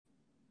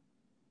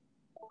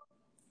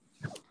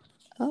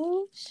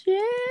Oh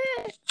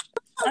shit.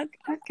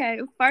 Okay.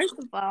 First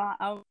of all,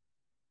 I'm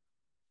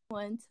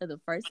going to the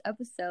first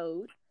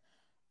episode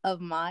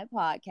of my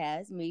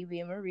podcast, me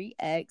being Marie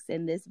X,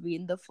 and this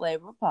being the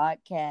Flavor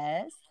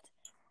Podcast.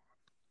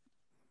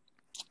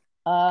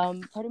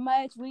 Pretty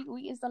much we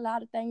it's a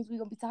lot of things we're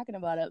gonna be talking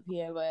about up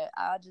here, but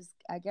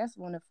I guess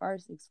want to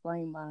first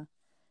explain my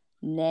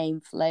name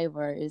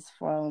Flavor is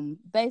from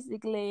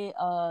basically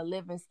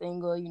living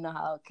single. You know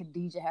how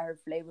Khadijah had her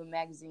Flavor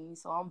magazine,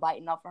 so I'm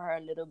biting off of her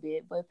a little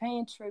bit, but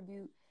paying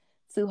tribute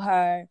to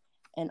her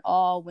and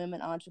all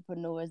women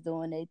entrepreneurs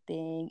doing their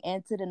thing,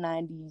 and to the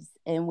 90s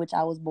in which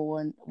I was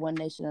born, One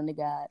Nation Under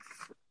God,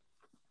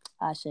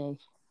 Ashe.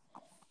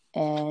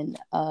 And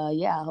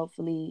yeah,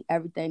 hopefully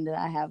everything that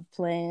I have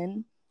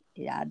planned,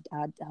 yeah,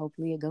 I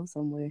hopefully it goes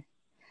somewhere.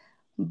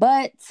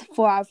 But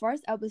for our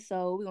first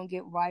episode, we're gonna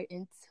get right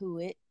into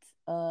it.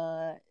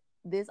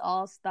 This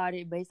all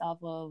started based off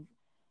of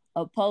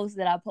a post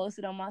that I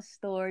posted on my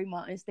story.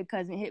 My Insta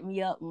cousin hit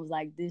me up and was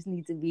like, "This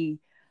needs to be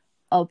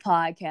a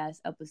podcast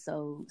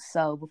episode."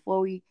 So before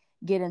we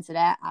get into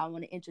that, I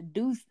want to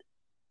introduce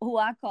who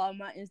I call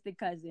my Insta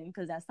cousin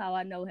because that's how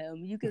I know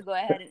him. You could go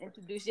ahead and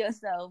introduce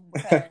yourself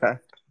because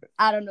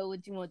I don't know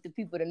what you want the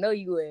people to know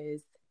you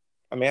as.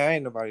 I mean, I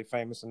ain't nobody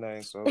famous or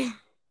nothing, so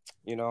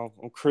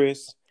I'm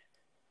Chris,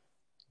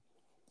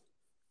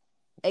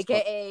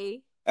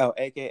 AKA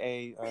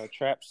aka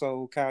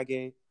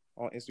trapsolekage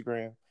on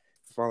Instagram.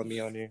 Follow me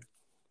on there.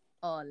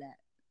 all that.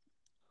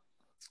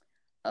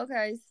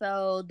 Okay,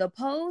 so the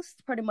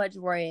post pretty much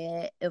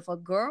read, if a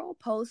girl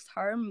posts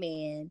her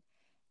man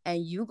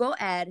and you go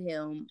add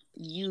him,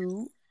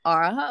 you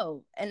are a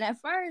hoe. And at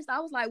first I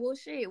was like, well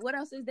shit, what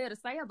else is there to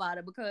say about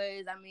it?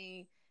 Because I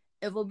mean,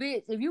 if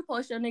you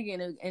post your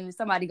nigga and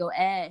somebody go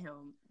add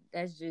him,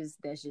 that's just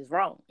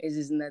wrong. It's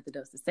just nothing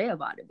else to say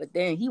about it. But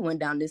then he went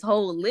down this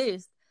whole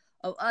list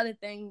of other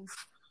things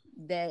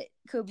that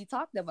could be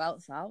talked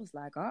about. So I was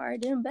like, all right,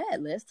 then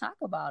bet. Let's talk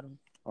about them.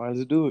 All right,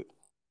 let's do it.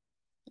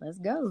 Let's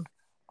go.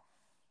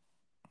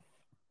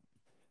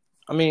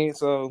 I mean,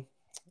 so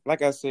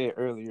like I said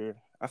earlier,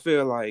 I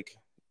feel like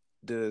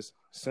the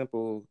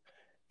simple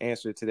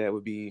answer to that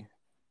would be,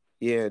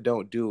 yeah,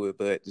 don't do it.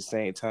 But at the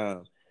same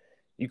time,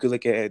 you could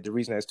look at the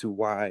reason as to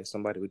why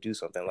somebody would do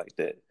something like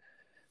that.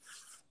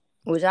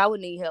 Which I would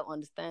need help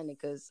understanding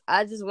because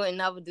I just wouldn't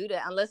never do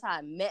that unless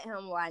I met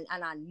him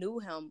and I knew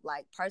him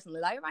like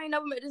personally. Like if I ain't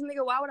never met this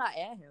nigga, why would I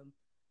add him?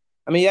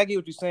 I mean, I get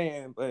what you're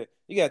saying, but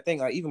you gotta think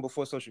like even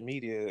before social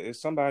media, if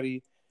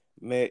somebody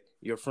met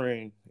your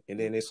friend and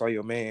then they saw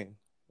your man,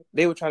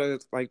 they would try to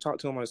like talk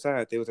to him on the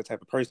side if they was the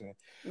type of person.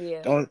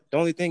 Yeah. The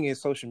only thing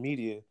is social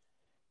media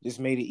just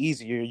made it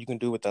easier. You can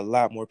do it with a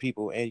lot more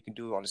people, and you can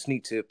do it on a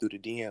sneak tip through the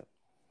DM.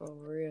 For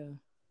real.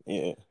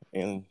 Yeah,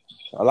 and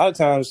a lot of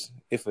times,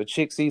 if a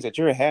chick sees that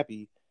you're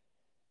happy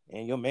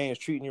and your man's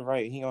treating you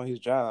right, he on his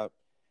job,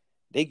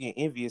 they get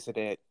envious of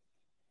that,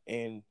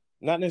 and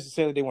not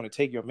necessarily they want to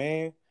take your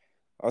man,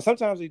 or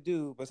sometimes they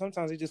do, but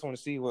sometimes they just want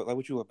to see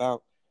what you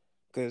about,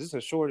 because it's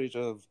a shortage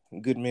of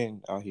good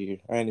men out here.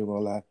 I ain't even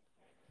gonna lie.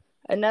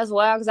 And that's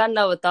wild because I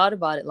never thought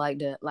about it like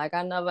that. Like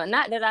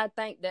not that I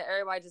think that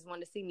everybody just want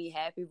to see me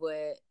happy,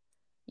 but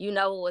you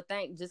never would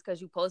think just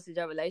because you posted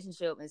your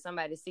relationship and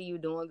somebody see you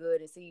doing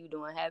good and see you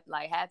doing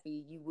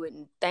happy, you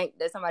wouldn't think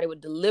that somebody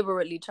would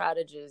deliberately try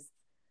to just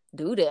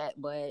do that.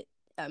 But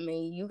I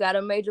mean, you got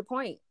a major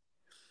point.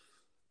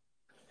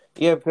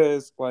 Yeah,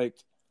 because like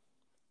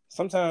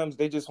sometimes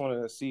they just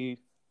want to see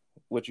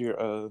what you're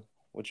a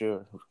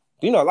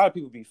lot of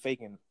people be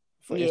faking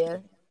for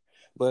Instagram.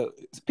 But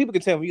people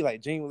can tell me you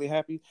like genuinely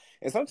happy,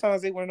 and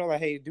sometimes they want to know like,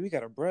 hey, do he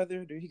got a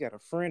brother? Do he got a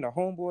friend, a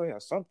homeboy, or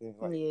something?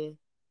 Like, yeah.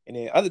 And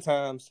then other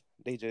times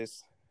they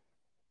just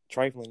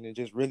trifling and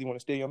just really want to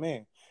steal your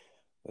man.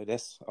 But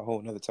that's a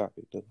whole nother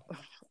topic, though.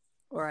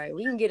 Right,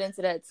 we can get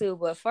into that too.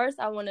 But first,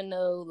 I want to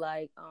know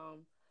like,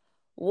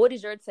 what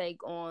is your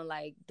take on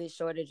like this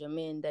shortage of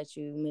men that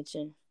you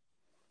mentioned?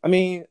 I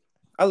mean,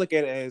 I look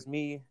at it as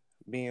me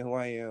being who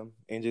I am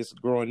and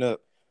just growing up.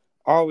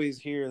 I always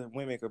hear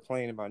women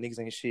complain about niggas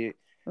ain't shit,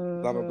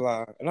 blah, blah,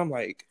 blah. And I'm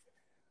like,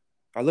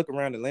 I look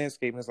around the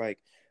landscape and it's like,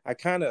 I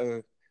kind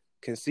of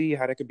can see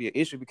how that could be an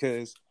issue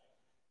because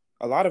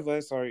a lot of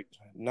us are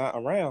not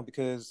around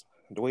because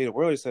the way the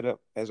world is set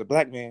up as a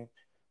black man,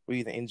 we're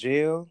either in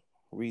jail,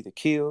 we're either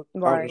killed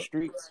out in the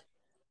streets.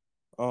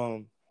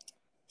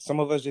 Some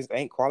of us just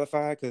ain't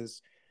qualified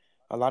because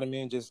a lot of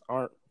men just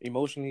aren't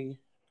emotionally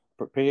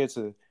prepared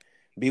to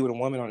be with a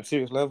woman on a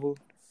serious level.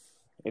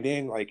 And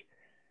then like,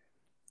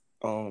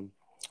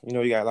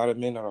 you got a lot of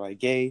men that are like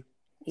gay,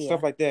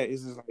 stuff like that.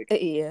 It's just like,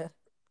 yeah.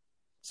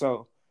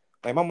 So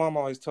like my mom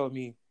always told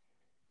me,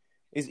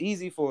 it's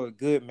easy for a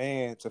good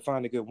man to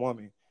find a good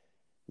woman.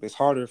 But it's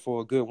harder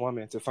for a good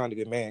woman to find a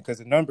good man because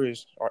the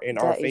numbers are in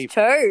our favor.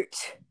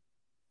 Church.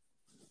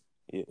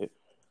 Yeah.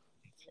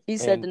 You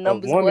said the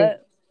numbers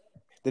what?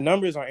 The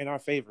numbers are in our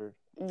favor.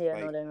 Yeah,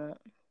 like, no, they're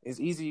not. It's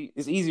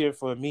easier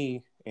for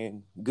me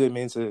and good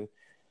men to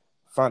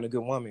find a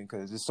good woman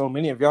because there's so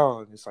many of y'all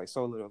and it's like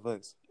so little of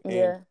us.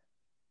 Yeah.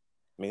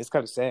 I mean, it's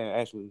kind of sad,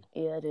 actually.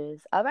 Yeah, it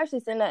is. I've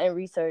actually seen that in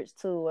research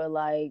too, where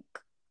like,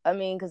 I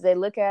mean, because they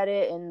look at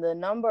it and the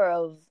number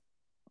of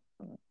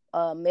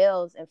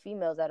males and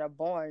females that are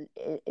born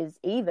is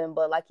even,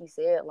 but like you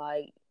said,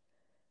 like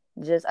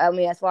just I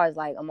mean, as far as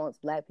like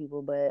amongst Black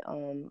people, but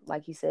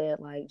like you said,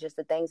 like just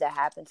the things that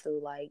happen to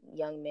like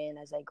young men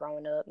as they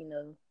growing up, you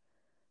know,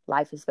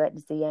 life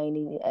expectancy ain't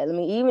even. I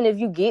mean, even if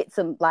you get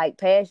to like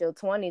past your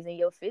 20s and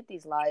your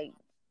 50s, like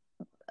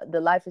the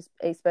life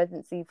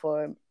expectancy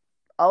for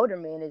older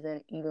men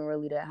isn't even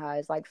really that high.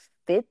 It's like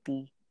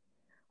 50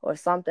 or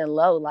something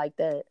low like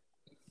that.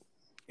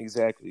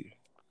 Exactly.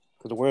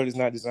 Because the world is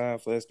not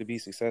designed for us to be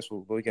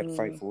successful, but we got to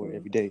fight for it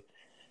every day.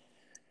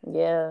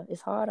 Yeah,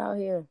 it's hard out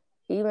here.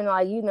 Even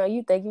like, you know,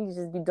 you think you could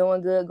just be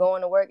doing good,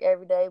 going to work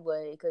every day, but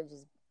it could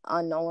just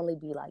unknowingly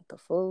be like the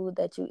food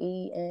that you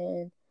eat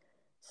and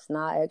just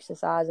not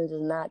exercising,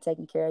 just not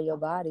taking care of your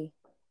body.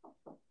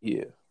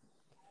 Yeah.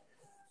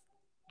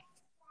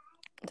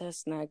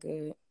 That's not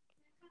good.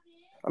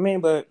 I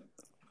mean, but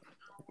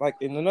like,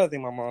 and another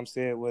thing my mom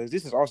said was,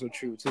 this is also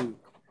true too.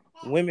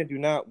 Women do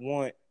not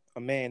want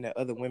a man that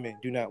other women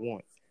do not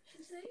want.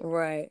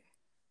 Right.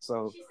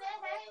 So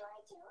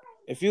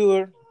if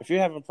you're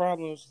having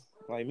problems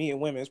like me and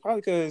women, it's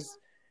probably because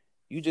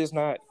you just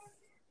not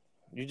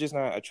you're just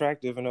not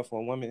attractive enough for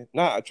a woman.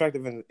 Not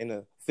attractive in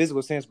a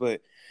physical sense,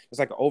 but it's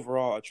like an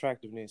overall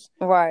attractiveness.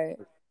 Right.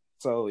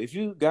 So if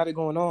you got it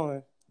going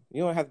on,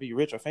 you don't have to be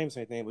rich or famous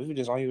or anything, but if you're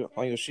just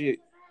on your shit,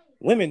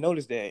 women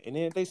notice that. And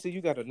then if they see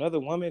you got another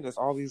woman that's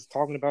always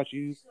talking about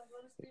you,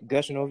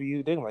 gushing over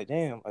you, they're like,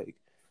 damn, like,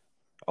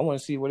 I want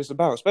to see what it's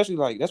about. Especially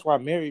like that's why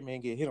married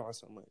men get hit on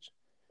so much.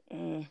 I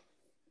ain't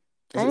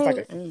It's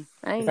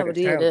like never a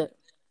did talent. that.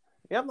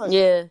 Yeah, I'm not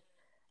Yeah,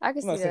 I can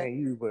I'm see not that. saying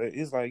you, but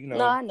it's like, No,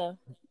 I know.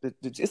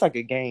 it's like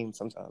a game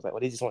sometimes. Like, well,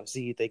 they just want to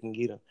see if they can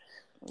get them.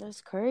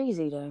 That's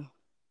crazy though.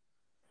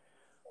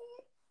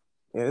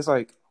 Yeah, it's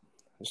like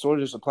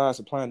sort of supply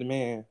and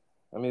demand.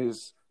 I mean,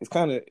 it's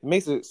kind of, it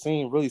makes it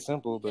seem really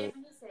simple, but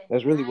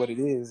that's really what it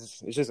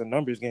is. It's just a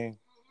numbers game.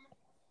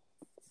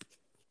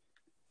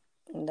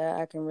 That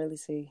I can really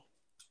see.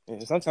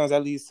 And sometimes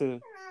that leads to,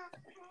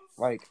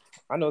 like,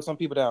 I know some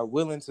people that are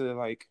willing to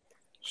like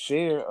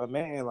share a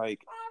man,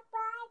 like,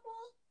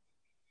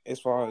 as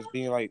far as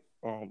being like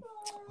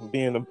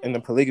being in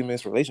a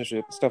polygamous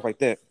relationship and stuff like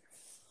that.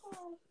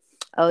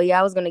 Oh yeah,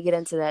 I was gonna get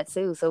into that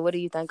too. So what do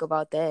you think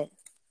about that?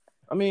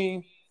 I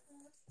mean,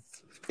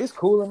 it's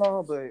cool and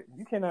all, but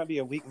you cannot be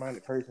a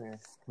weak-minded person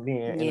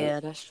being in a Yeah,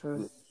 that's true.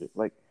 relationship.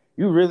 Like,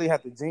 you really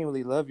have to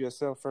genuinely love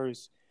yourself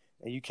first,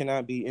 and you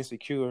cannot be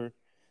insecure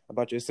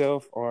about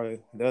yourself or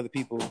the other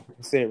people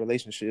in said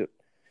relationship.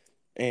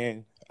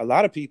 And a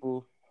lot of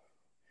people,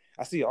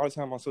 I see it all the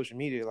time on social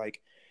media, like,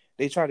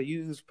 they try to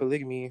use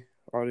polygamy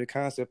or the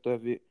concept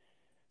of it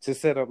to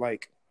set up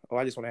like, oh,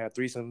 I just want to have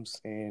threesomes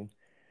and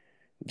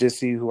just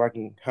see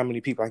how many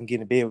people I can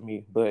get in bed with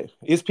me. But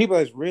it's people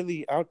that's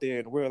really out there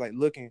in the world, like,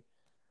 looking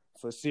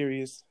for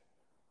serious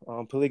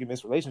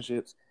polygamous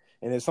relationships.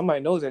 And if somebody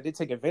knows that, they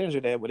take advantage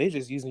of that, but they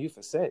just using you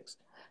for sex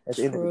at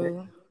the end of the day.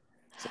 True.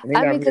 So they I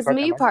not mean, really because about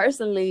that me life.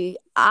 personally,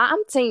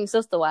 I'm team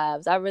sister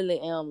wives. I really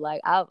am.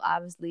 Like, I've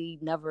obviously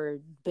never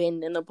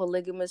been in a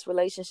polygamous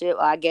relationship,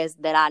 or I guess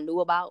that I knew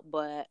about,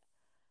 but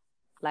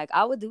like,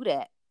 I would do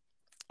that.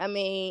 I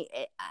mean,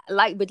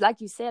 but like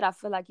you said, I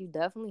feel like you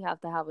definitely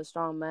have to have a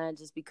strong mind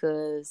just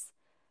because,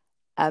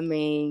 I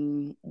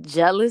mean,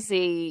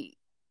 jealousy,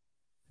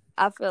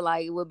 I feel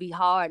like it would be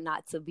hard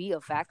not to be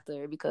a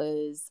factor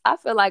because I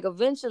feel like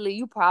eventually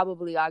you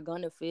probably are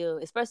going to feel,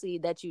 especially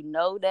that you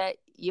know that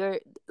you're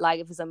like,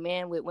 if it's a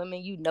man with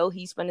women, you know,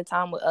 he's spending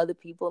time with other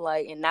people,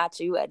 like, and not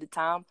you at the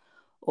time,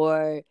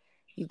 or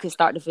you could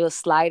start to feel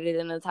slighted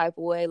in a type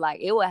of way. Like,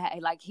 it would,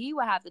 like, he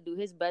would have to do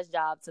his best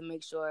job to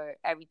make sure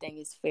everything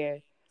is fair.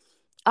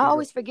 I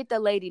always Exactly. forget the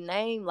lady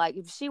name. Like,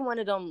 if she one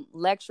of them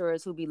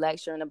lecturers who be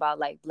lecturing about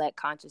like Black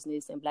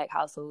consciousness and Black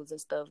households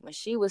and stuff, when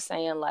she was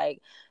saying,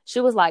 like,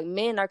 she was like,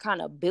 men are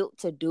kind of built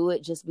to do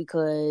it just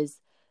because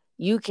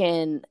you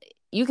can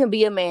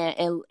be a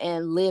man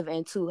and live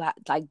in two,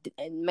 like,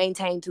 and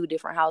maintain two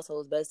different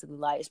households, basically.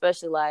 Like,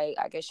 especially like,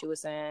 I guess she was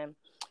saying,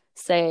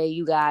 say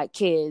you got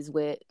kids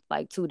with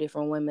like two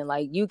different women,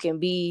 like, you can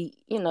be,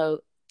 you know,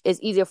 it's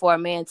easier for a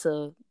man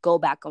to go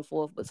back and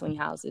forth between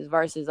houses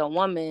versus a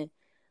woman.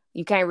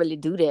 You can't really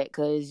do that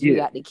because you Yeah.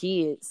 got the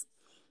kids.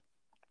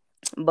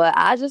 But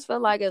I just feel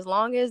like as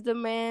long as the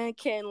man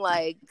can,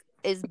 like,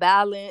 it's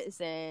balance,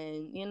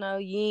 and you know,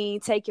 you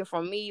ain't take it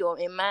from me or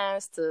in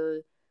mine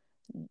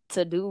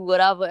to do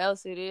whatever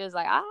else it is.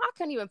 Like, I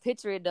couldn't even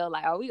picture it though.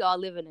 Like, are we all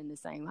living in the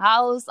same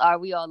house? Are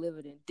we all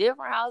living in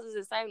different houses,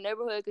 the same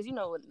neighborhood? Because you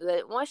know,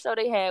 the one show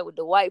they had with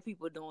the white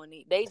people doing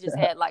it, they just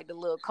had like the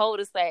little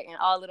cul-de-sac, and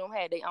all of them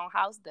had their own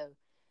house though,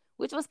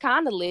 which was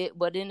kind of lit.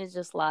 But then it's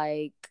just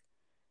like,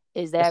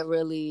 is that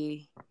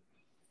really?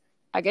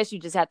 I guess you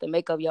just have to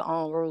make up your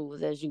own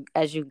rules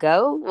as you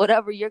go,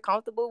 whatever you're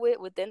comfortable with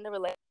within the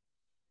relationship.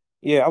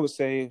 Yeah, I would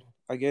say,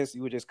 I guess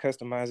you would just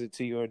customize it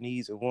to your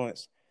needs and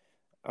wants.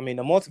 I mean,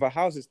 the multiple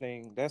houses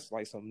thing, that's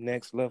like some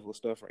next level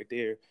stuff right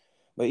there.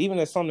 But even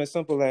as something as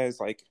simple as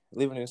like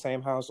living in the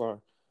same house,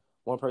 or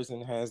one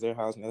person has their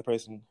house and the other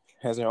person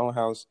has their own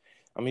house,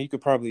 I mean, you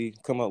could probably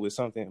come up with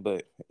something,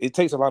 but it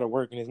takes a lot of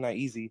work and it's not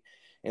easy.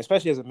 And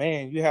especially as a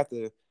man, you have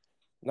to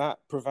not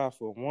provide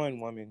for one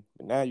woman,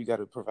 but now you got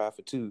to provide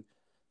for two.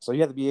 So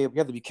you have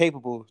to be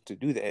capable to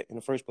do that in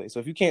the first place. So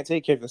if you can't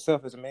take care of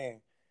yourself as a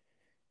man,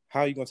 how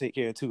are you gonna take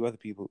care of two other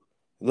people,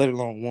 let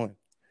alone one?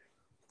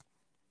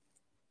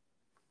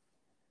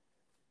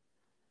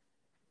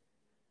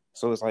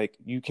 So it's like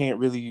you can't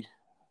really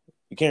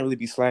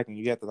be slacking.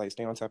 You have to like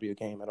stay on top of your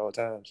game at all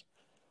times.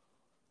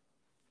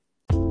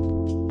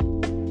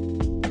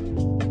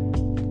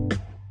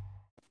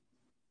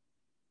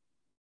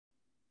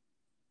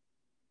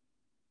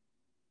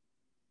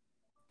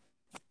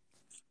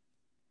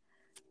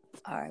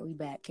 All right, we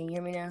back. Can you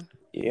hear me now?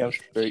 Yeah, I'm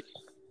straight.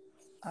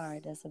 All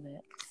right, that's a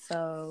bit.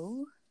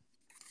 So,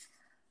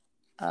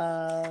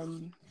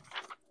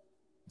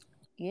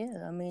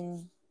 yeah, I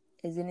mean,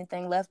 is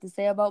anything left to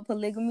say about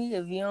polygamy?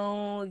 If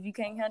you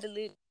can't handle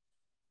it.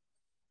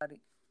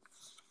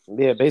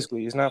 Yeah,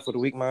 basically, it's not for the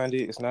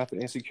weak-minded. It's not for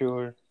the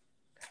insecure.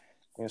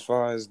 And as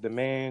far as the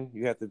man,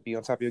 you have to be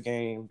on top of your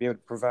game, be able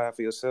to provide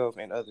for yourself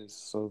and others.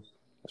 So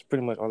that's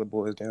pretty much all it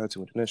boils down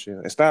to in a nutshell.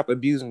 And stop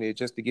abusing it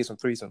just to get some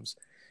threesomes.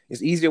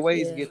 It's easier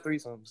ways to get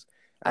threesomes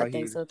I out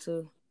think here. so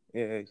too.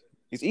 Yeah,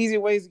 it's easier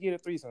ways to get a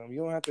threesome. You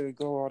don't have to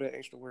go all that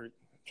extra work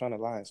trying to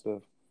lie and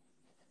stuff.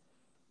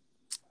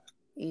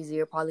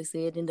 Easier probably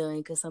said than done,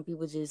 because some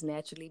people just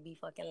naturally be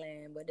fucking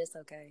lying, but that's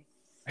okay.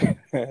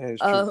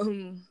 That's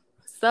true.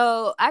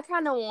 So I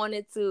kind of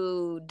wanted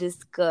to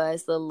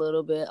discuss a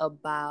little bit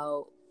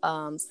about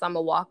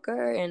Summer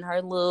Walker and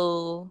her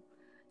little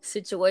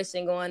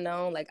situation going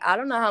on. Like, I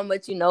don't know how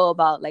much you know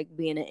about like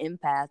being an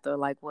empath, or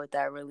like what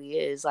that really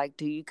is. Like,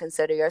 do you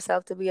consider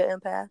yourself to be an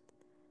empath?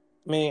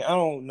 I mean, I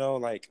don't know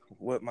like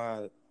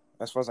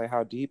as far as like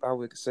how deep I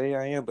would say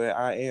I am, but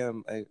I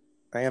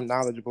am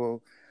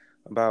knowledgeable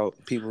about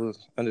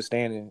people's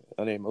understanding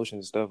of their emotions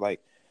and stuff.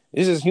 Like,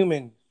 it's just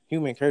human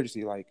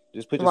courtessy. Like,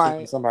 just put yourself in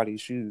Right. somebody's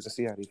shoes and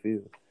see how they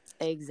feel.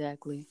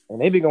 Exactly. And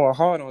they be going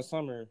hard on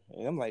Summer,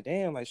 and I'm like,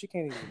 damn, like she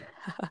can't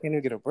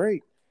even get a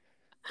break.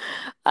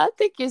 I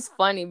think it's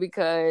funny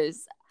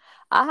because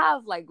I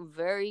have like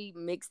very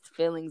mixed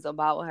feelings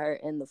about her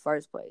in the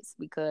first place,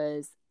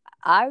 because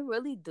I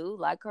really do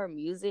like her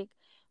music.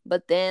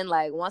 But then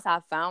like once I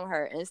found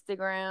her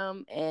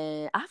Instagram,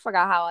 and I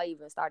forgot how I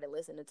even started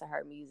listening to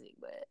her music,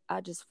 but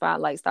I just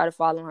started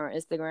following her on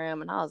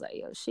Instagram, and I was like,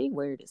 yo, she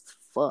weird as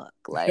fuck.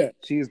 Like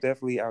She is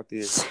definitely out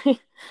there.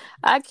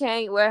 I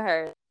can't wear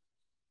her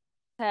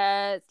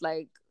hats,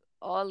 like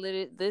all of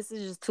it. This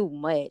is just too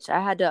much.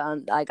 I had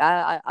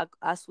to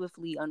I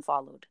swiftly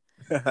unfollowed.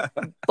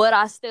 But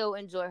I still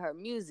enjoy her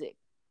music.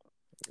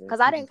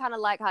 Because I didn't kind of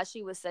like how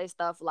she would say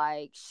stuff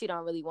like she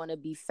don't really want to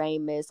be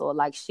famous, or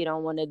like she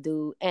don't want to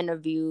do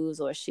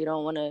interviews, or she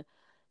don't want to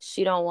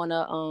she don't want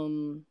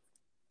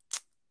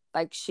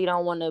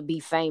to be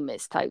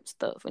famous type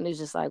stuff. And it's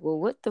just like, well,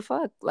 what the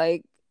fuck?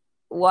 Like,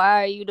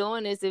 why are you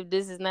doing this if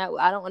this is not,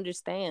 I don't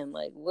understand.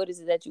 Like, what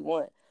is it that you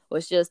want? Or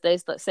she'll say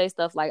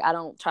stuff like, I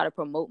don't try to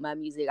promote my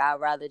music.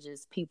 I'd rather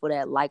just people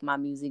that like my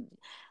music.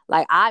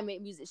 Like, I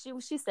make music.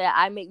 She said,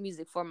 I make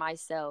music for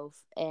myself.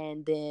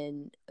 And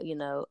then,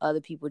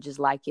 other people just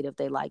like it if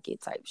they like it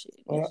type shit.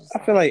 Well, I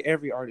feel like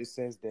every artist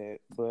says that,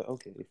 but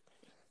okay.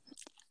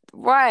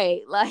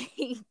 Right. Like,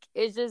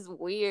 it's just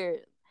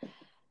weird.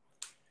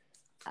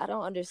 I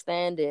don't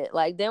understand it.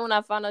 Like, then when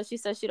I found out she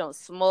said she don't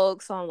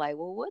smoke, so I'm like,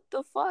 well, what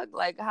the fuck?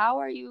 Like, how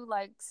are you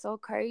like so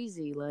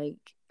crazy? Like,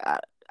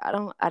 I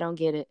don't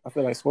get it. I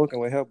feel like smoking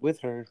would help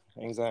with her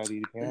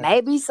anxiety.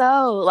 Maybe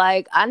so.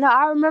 Like, I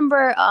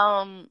remember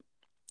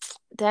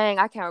dang,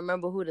 I can't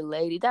remember who that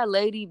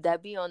lady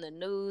that be on the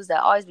news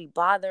that always be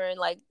bothering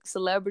like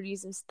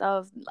celebrities and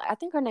stuff. I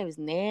think her name is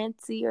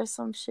Nancy or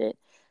some shit.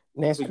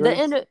 Nancy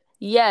Grace?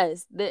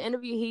 Yes, the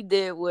interview he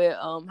did with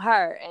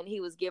her, and he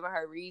was giving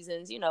her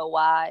reasons,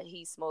 why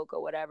he smoked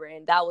or whatever,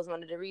 and that was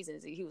one of the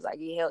reasons. He was like,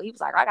 he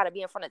was like, I gotta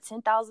be in front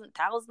of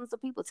thousands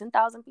of people,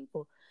 10,000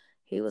 people.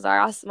 He was like,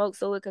 I smoke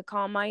so it could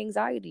calm my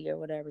anxiety or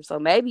whatever. So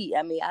maybe,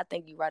 I mean, I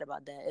think you're right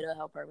about that. It'll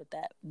help her with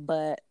that.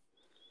 But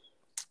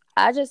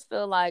I just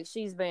feel like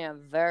she's being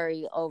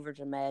very over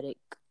dramatic.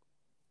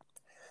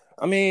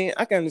 I mean,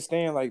 I can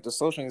understand like the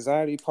social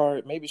anxiety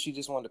part. Maybe she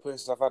just wanted to put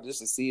herself out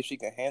just to see if she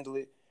can handle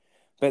it.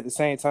 But at the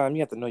same time,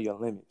 you have to know your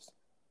limits.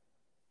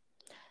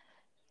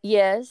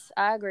 Yes,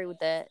 I agree with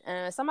that.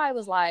 And somebody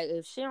was like,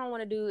 if she don't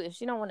want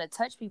to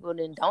touch people,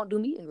 then don't do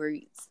meet and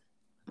greets.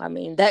 I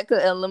mean, that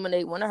could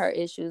eliminate one of her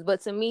issues.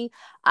 But to me,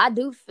 I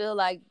do feel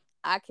like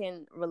I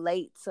can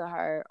relate to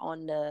her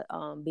on the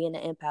being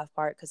an empath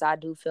part, because I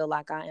do feel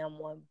like I am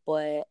one.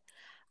 But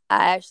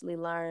I actually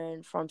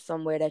learned from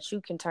somewhere that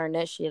you can turn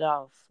that shit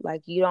off.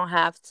 Like, you don't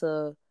have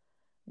to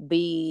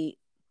be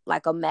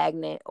like a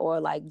magnet,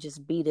 or like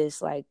just be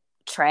this like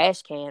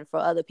trash can for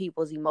other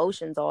people's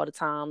emotions all the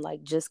time,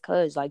 like just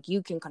cause like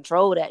you can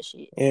control that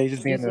shit. Yeah, you're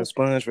just being a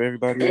sponge for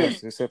everybody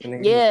else except for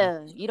niggas.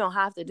 Yeah, you don't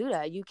have to do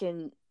that. You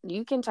can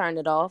you can turn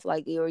it off,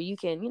 like, or you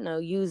can,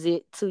 use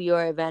it to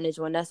your advantage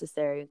when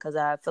necessary. Because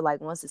I feel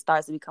like once it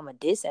starts to become a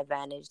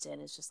disadvantage,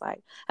 then it's just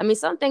like, I mean,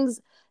 some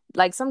things,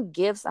 like some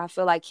gifts, I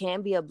feel like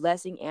can be a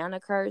blessing and a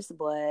curse,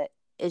 but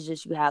it's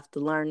just you have to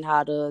learn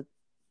how to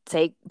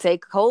take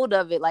hold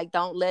of it. Like,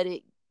 don't let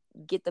it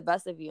get the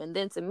best of you. And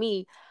then to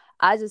me,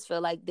 I just feel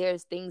like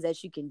there's things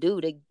that you can do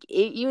to,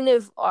 even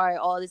if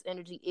all this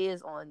energy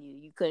is on you,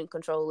 you couldn't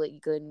control it, you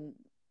couldn't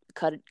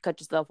cut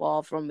yourself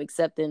off from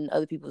accepting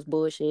other people's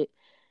bullshit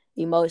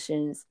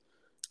emotions.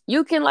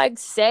 You can like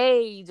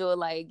sage or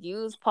like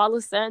use Palo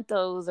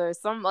Santos or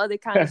some other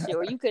kind of shit,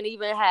 or you can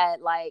even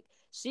had like,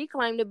 she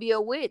claimed to be a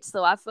witch,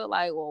 so I feel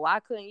like, well, why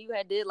couldn't you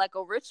have did like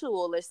a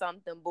ritual or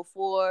something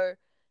before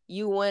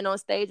you went on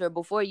stage or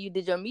before you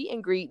did your meet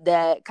and greet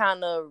that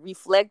kind of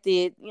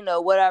reflected,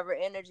 whatever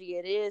energy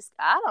it is.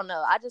 I don't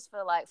know. I just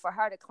feel like for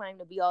her to claim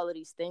to be all of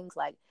these things,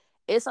 like,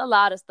 it's a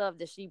lot of stuff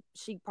that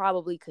she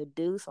probably could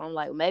do. So I'm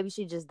like, maybe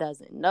she just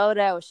doesn't know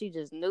that, or she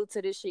just new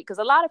to this shit. Because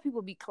a lot of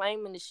people be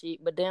claiming the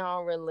shit, but they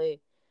don't really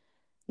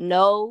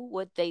know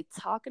what they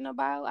talking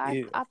about.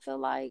 Yeah. I feel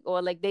like,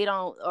 or like they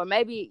don't, or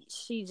maybe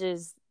she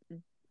just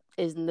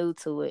is new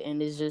to it,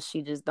 and it's just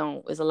she just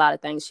don't. It's a lot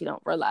of things she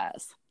don't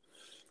realize.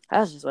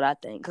 That's just what I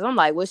think. Because I'm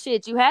like, well,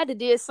 shit, you had to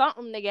did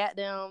something to get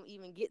them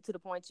even get to the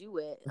point you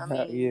at. I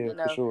mean,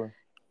 Yeah, for sure.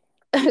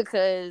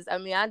 because I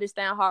mean, I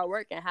understand hard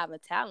work and having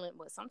talent,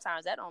 but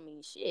sometimes that don't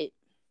mean shit.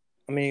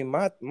 I mean,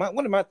 my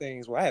one of my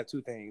things. Well, I have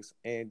two things,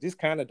 and this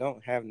kind of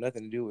don't have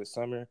nothing to do with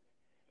Summer.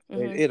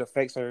 Mm-hmm. It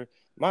affects her.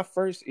 My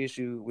first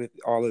issue with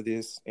all of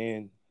this,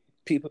 and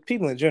people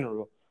in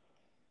general,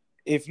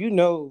 if you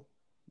know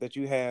that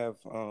you have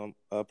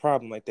a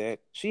problem like that,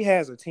 she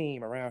has a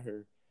team around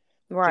her.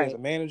 She has a Right.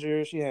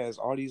 manager. She has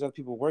all these other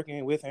people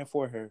working with and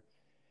for her.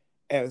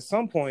 At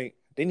some point,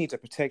 they need to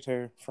protect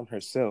her from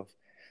herself.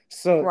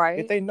 So if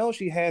Right. they know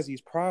she has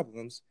these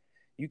problems,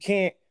 you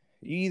can't.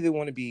 You either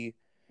want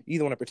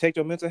to protect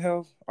your mental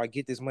health or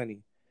get this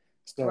money.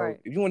 So Right.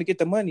 if you want to get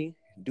the money,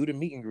 do the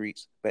meet and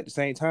greets. But at the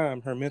same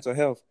time, her mental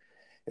health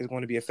is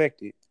going to be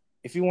affected.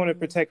 If you want to Mm-hmm.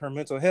 protect her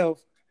mental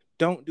health,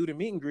 don't do the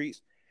meet and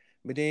greets.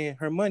 But then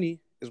her money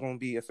is going to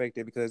be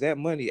affected because that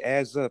money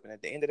adds up, and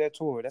at the end of that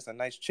tour, that's a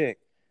nice check.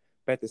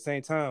 But at the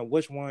same time,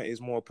 which one is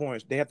more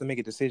important? They have to make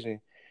a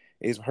decision.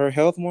 Is her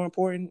health more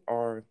important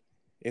or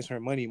is her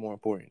money more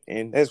important?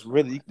 And that's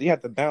really, you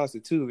have to balance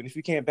it too. And if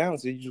you can't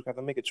balance it, you just have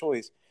to make a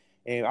choice.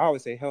 And I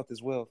always say health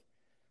is wealth.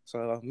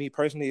 So me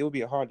personally, it would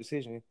be a hard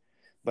decision,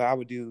 but I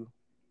would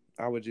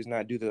just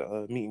not do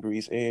the meet and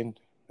greets. And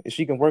if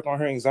she can work on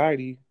her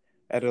anxiety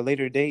at a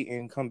later date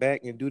and come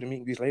back and do the meet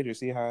and greets later,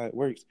 see how it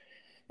works.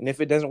 And if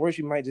it doesn't work,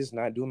 she might just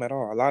not do them at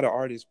all. A lot of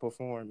artists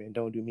perform and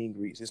don't do meet and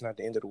greets. It's not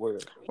the end of the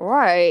world.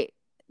 Right.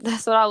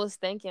 That's what I was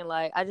thinking.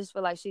 Like, I just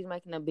feel like she's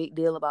making a big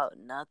deal about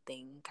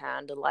nothing,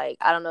 kind of like,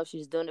 I don't know if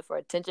she's doing it for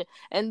attention.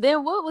 And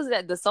then what was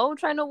that? The Soul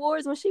Train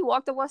Awards, when she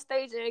walked up on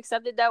stage and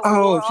accepted that Oh,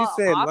 award, she all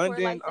said awkward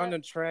London like on that.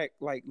 the track,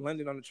 like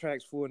London on the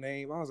track's full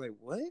name. I was like,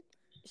 what?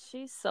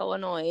 She's so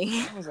annoying.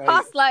 I was I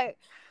like, was like,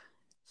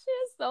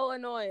 she's so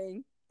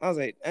annoying.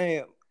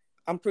 damn.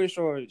 I'm pretty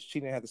sure she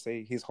didn't have to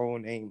say his whole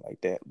name like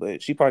that,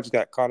 but she probably just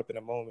got caught up in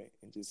a moment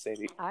and just said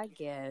it. I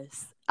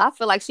guess. I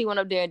feel like she went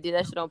up there and did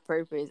that shit on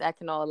purpose,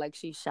 acting all like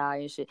she's shy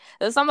and shit.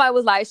 And somebody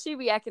was like, she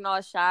be acting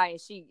all shy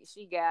and she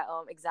got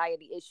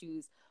anxiety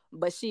issues,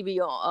 but she be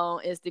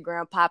on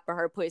Instagram popping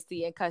her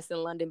pussy and cussing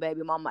London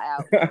baby mama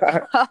out.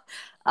 I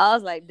I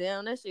was like,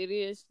 damn, that shit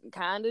is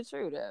kind of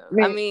true though.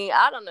 I mean, mean,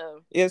 I don't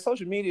know. yeah,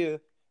 social media.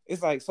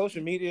 It's like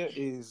social media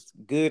is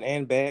good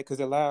and bad because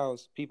it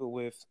allows people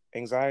with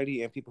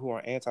anxiety and people who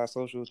are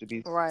antisocial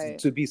Right.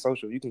 to be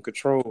social. You can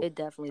control It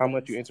definitely how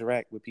much you does.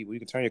 interact with people. You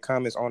can turn your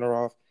comments on or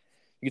off.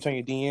 You can turn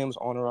your DMs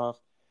on or off.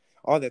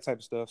 All that type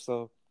of stuff.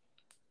 So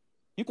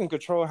you can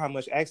control how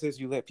much access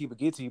you let people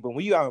get to you. But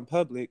when you out in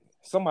public,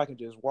 somebody can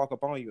just walk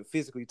up on you and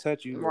physically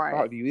touch you or talk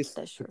Right. to you. It's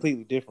That's true.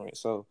 completely different.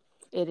 So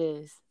It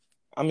is.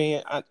 I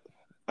mean, I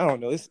don't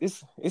know. It's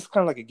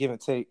kind of like a give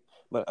and take.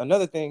 But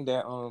another thing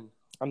that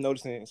I'm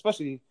noticing,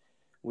 especially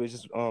with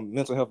just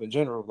mental health in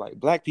general, like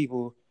Black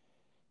people,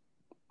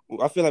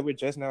 I feel like we're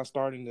just now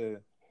starting to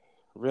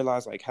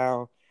realize like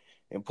how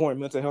important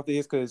mental health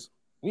is. Because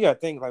you got to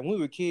think like when we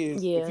were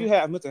kids, if Yeah. you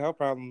had a mental health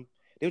problem,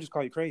 they would just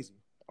call you crazy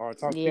or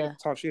Yeah.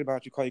 talk shit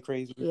about you, call you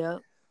crazy,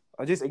 Yep.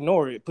 or just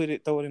ignore it,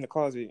 throw it in the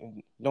closet,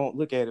 and don't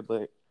look at it.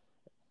 But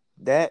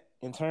that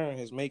in turn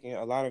is making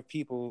a lot of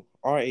people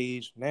our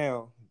age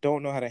now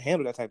don't know how to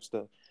handle that type of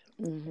stuff.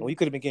 Well, Hmm. you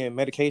could have been getting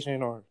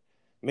medication, or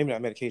maybe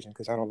not medication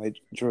because I don't like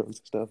drugs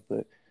and stuff, but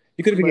But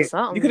you could have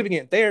something. been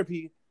getting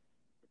therapy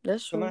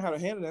That's to learn true. how to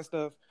handle that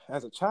stuff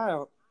as a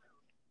child.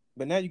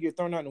 But now you get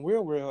thrown out in the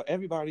real world.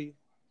 Everybody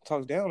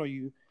talks down on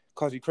you,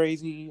 calls you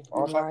crazy,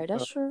 all type of Right.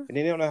 That's stuff, true. and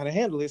they don't know how to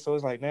handle it. So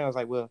it's like now it's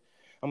like, well,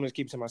 I'm gonna just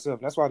keep it to myself.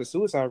 And that's why the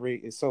suicide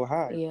rate is so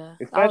high, Yeah.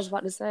 I was especially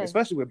about to say.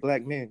 especially with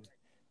Black men.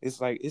 It's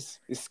like it's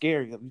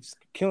scary. We just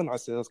killing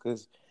ourselves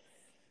because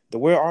the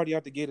world already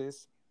out to get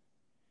us,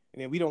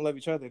 and then we don't love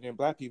each other. And then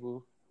Black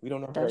people, we don't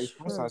know how to That's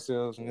express true.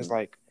 ourselves, and it's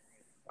like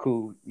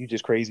cool. You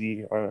just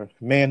crazy. Or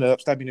man up.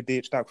 Stop being a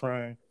bitch. Stop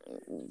crying.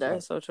 Like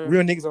That's so true.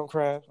 real niggas don't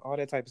cry. All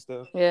that type of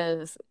stuff.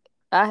 Yes.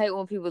 I hate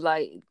when people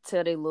like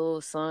tell their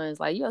little sons,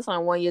 like, your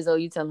son 1 year old,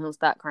 you telling him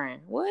stop crying.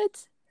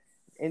 What?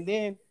 And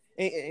then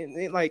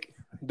and like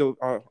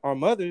our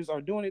mothers are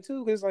doing it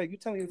too, because like you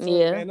telling your son to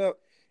Yeah. man up,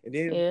 and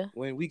then Yeah.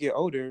 when we get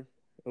older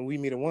and we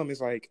meet a woman,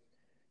 it's like,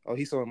 oh,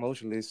 he's so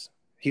emotionless.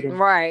 He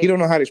Right. don't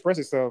know how to express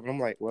himself. And I'm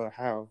like, well,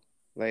 how?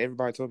 Like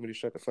everybody told me to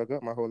shut the fuck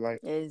up my whole life.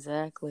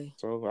 Exactly.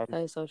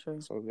 That is so true.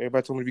 So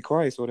everybody told me to be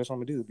quiet. So that's what I'm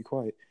gonna do, be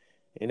quiet.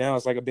 And now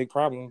it's like a big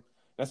problem.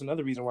 That's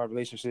another reason why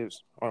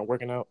relationships aren't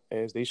working out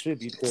as they should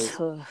be, because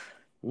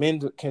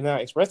men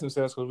cannot express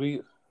themselves because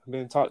we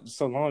been taught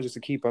so long just to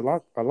keep a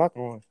lock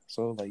on.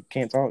 So like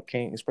can't talk,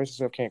 can't express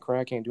yourself, can't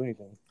cry, can't do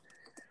anything.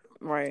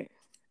 Right.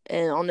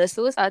 And on the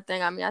suicide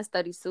thing, I mean, I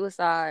studied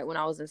suicide when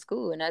I was in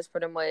school, and that's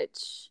pretty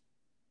much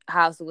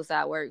how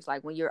suicide works.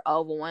 Like when you're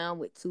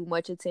overwhelmed with too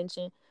much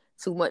attention,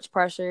 too much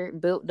pressure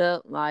built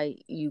up,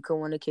 like you can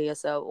want to kill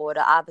yourself, or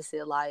the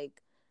opposite, like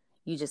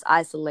you just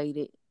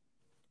isolated.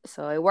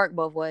 So it worked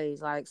both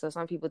ways. Like, so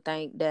some people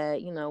think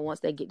that, once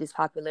they get this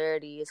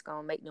popularity, it's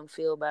gonna make them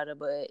feel better,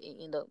 but it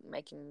end up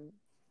making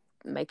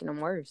them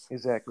worse.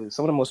 Exactly.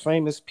 Some of the most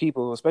famous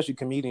people, especially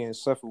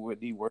comedians, suffer with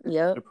the worst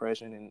Yep.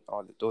 depression and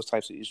all those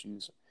types of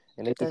issues.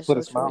 And they just That's put so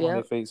a smile true. on their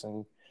Yep. face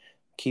and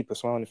keep a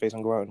smile on their face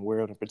and go out in the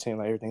world and pretend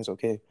like everything's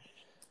okay.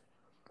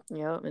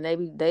 Yep. And they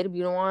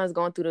be the ones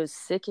going through the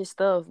sickest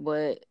stuff,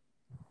 but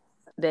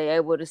they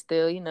able to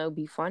still,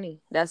 be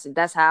funny.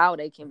 That's how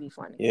they can be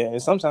funny. Yeah,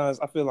 and sometimes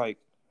I feel like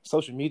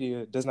social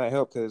media does not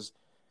help, because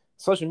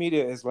social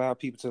media has allowed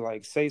people to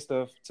like say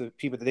stuff to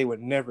people that they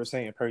would never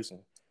say in person.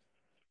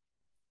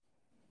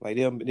 Like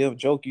they'll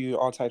joke you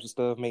all types of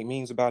stuff, make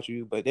memes about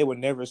you, but they would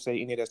never say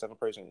any of that stuff in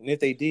person. And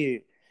if they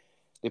did,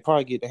 they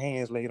probably get their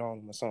hands laid on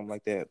them or something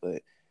like that.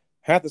 But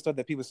half the stuff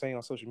that people say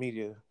on social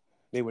media,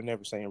 they would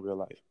never say in real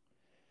life.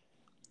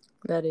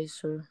 That is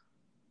true.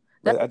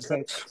 But at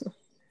the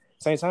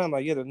same time,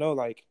 like you have to know,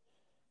 like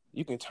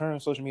you can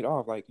turn social media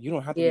off. Like you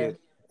don't have to be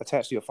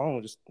attached to your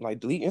phone. Just like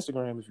delete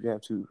Instagram if you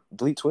have to.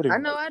 Delete Twitter. I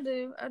know. I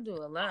do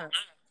a lot.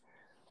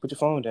 Put your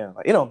phone down.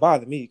 Like it don't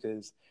bother me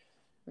because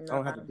I Nah,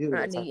 don't have to deal with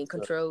I that type need of stuff.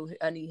 control.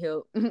 I need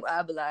help.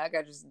 I be like, I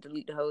gotta just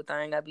delete the whole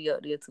thing. I be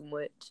up there too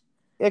much.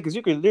 Yeah, because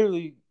you could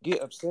literally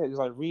get upset just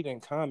like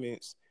reading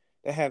comments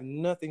that have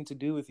nothing to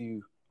do with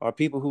you, or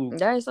people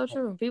That is so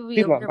true. People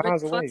be are over there really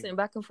miles away. fussing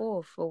back and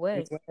forth for what?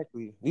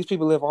 Exactly. These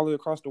people live all the way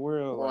across the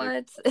world, like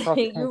What? across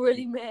the You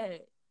really country.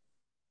 mad?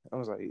 I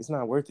was like, it's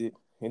not worth it.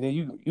 And then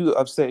you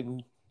upset,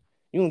 and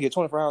you gonna get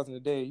 24 hours in a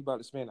day. You about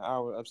to spend an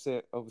hour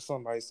upset over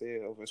somebody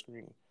said over a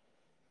screen.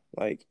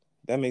 Like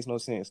that makes no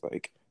sense.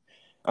 Like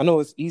I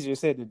know it's easier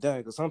said than done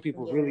because some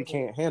people really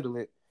can't handle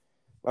it.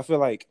 I feel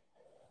like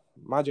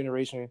my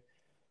generation,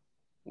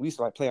 we used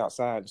to like play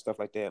outside and stuff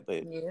like that,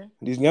 but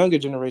these younger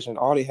generation,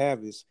 all they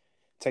have is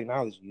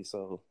technology.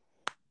 So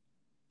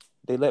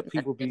they let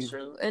people be.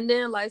 True. And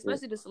then, like,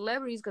 especially the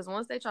celebrities, because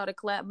once they try to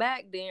clap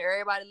back, then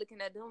everybody looking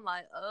at them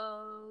like,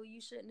 oh, you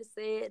shouldn't have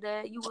said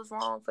that. You was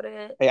wrong for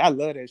that. Hey, I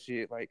love that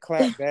shit. Like,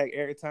 clap back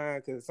every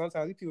time, because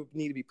sometimes these people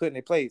need to be put in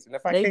their place. And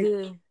if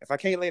I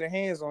can't lay the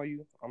hands on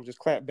you, I'm just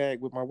clap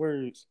back with my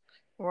words.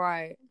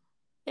 Right.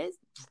 It's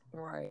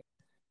right.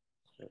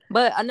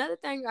 But another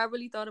thing I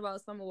really thought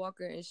about Summer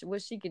Walker and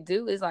what she could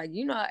do is, like,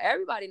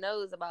 everybody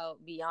knows about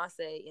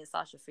Beyonce and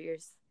Sasha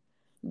Fierce.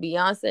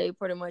 Beyonce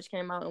pretty much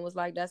came out and was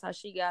like, that's how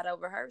she got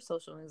over her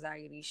social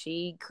anxiety.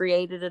 She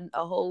created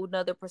a whole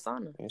nother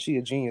persona. And she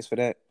a genius for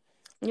that.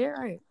 Yeah,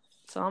 right.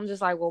 So I'm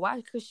just like, well, why?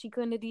 Because she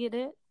couldn't have did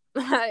that?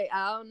 Like,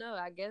 I don't know.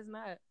 I guess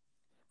not.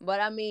 But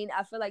I mean,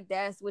 I feel like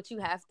that's what you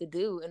have to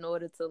do in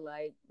order to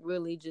like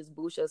really just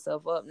boost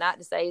yourself up. Not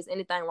to say it's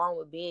anything wrong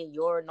with being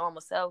your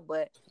normal self,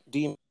 but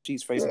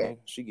she's facing,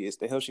 she gets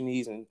the help she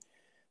needs and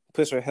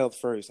puts her health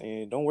first.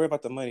 And don't worry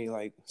about the money.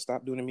 Like,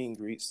 stop doing the meet and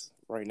greets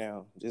right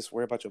now. Just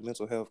worry about your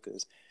mental health,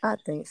 because I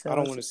think so. I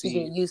don't want to see.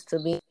 Get used to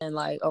being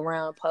like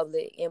around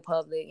in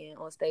public, and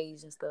on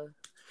stage and stuff.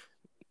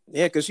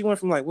 Yeah, because she went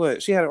from like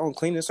what? She had her own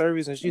cleaning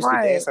service and she used to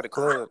dance at a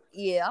club.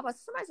 Yeah,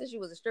 somebody said she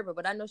was a stripper,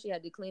 but I know she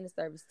had the cleaning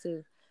service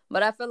too.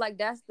 But I feel like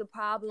that's the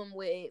problem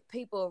with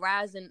people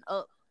rising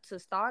up to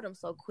stardom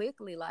so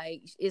quickly.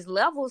 Like, it's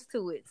levels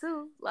to it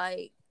too.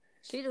 Like,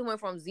 she just went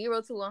from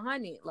 0 to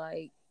 100.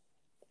 Like,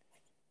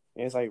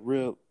 and it's like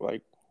real,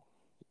 like,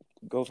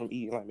 go from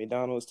eating like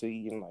McDonald's to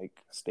eating like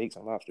steaks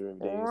and lobster every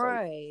day.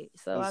 Right.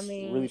 Like, so I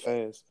mean, really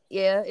fast.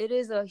 Yeah, it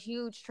is a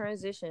huge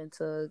transition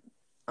to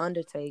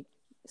undertake.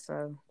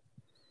 So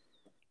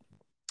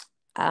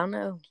I don't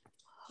know.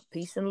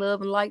 Peace and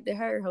love and light to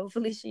her.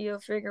 Hopefully she'll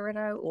figure it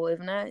out. Or if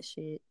not,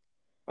 shit.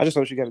 I just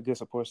hope she got a good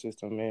support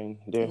system, man.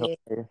 They're helping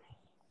her.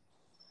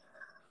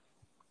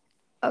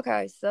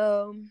 Okay,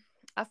 so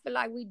I feel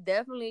like we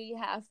definitely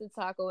have to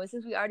talk about,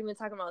 since we already been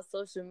talking about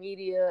social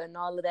media and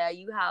all of that,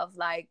 you have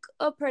like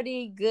a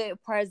pretty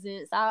good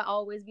presence. I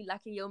always be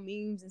liking your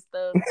memes and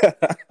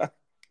stuff.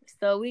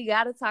 So we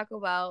got to talk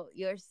about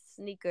your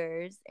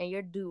sneakers and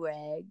your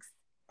do-rags.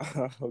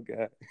 Oh,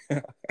 God.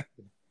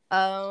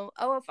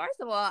 Well,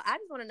 first of all, I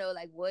just want to know,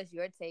 like, what's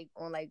your take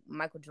on like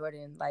Michael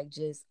Jordan, like,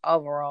 just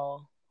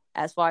overall,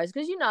 as far as,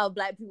 because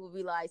black people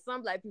be like,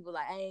 some black people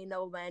like, I ain't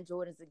no man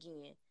Jordans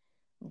again,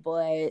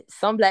 but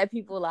some black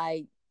people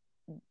like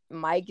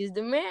Mike is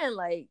the man,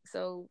 like,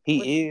 so what?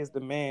 He is the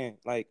man.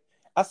 Like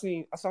I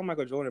saw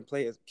Michael Jordan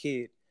play as a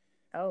kid.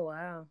 Oh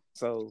wow.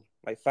 So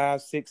like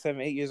 5, 6, 7,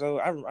 8 years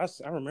old. I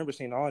remember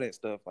seeing all that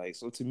stuff. Like,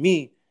 so to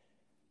me,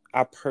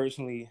 I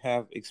personally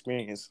have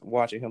experience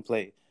watching him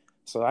play.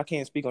 So I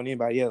can't speak on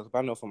anybody else, but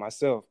I know for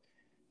myself,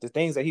 the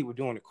things that he would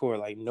do on the court,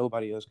 like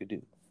nobody else could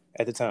do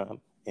at the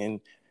time. And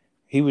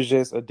he was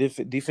just a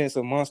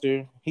defensive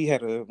monster. He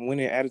had a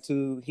winning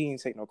attitude. He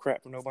didn't take no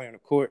crap from nobody on the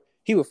court.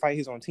 He would fight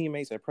his own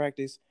teammates at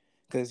practice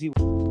because he.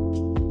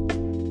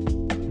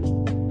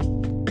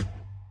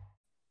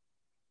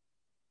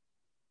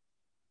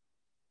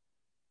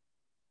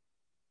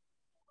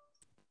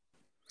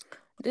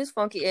 This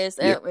funky ass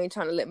Yeah. app ain't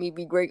trying to let me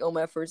be great on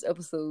my first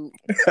episode.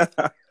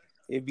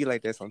 It'd be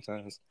like that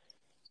sometimes.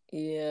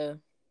 Yeah,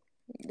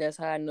 that's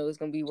how I know it's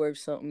gonna be worth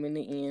something in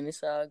the end.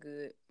 It's all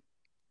good.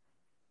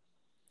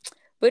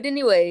 But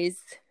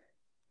anyways,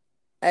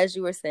 as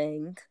you were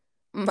saying,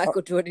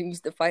 Michael Jordan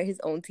used to fight his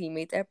own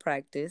teammates at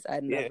practice. I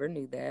Yeah. never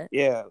knew that.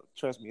 Yeah,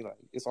 trust me, like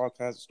it's all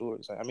kinds of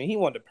stories. I mean, he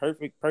wasn't the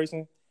perfect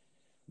person,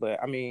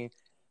 but I mean,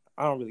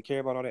 I don't really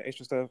care about all that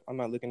extra stuff. I'm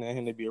not looking at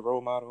him to be a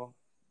role model.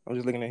 I'm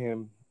just looking at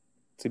him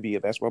to be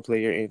a basketball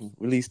player and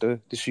release the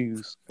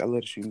shoes. I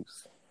love the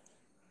shoes.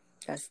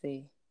 I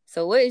see.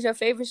 So what is your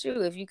favorite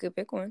shoe if you could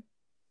pick one?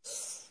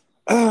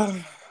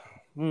 I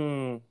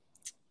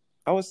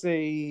would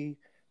say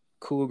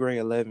Cool Gray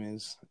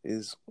 11s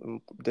is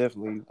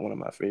definitely one of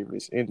my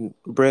favorites. And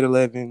Bread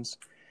 11s,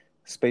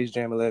 Space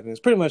Jam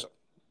 11s, pretty much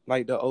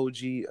like the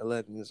OG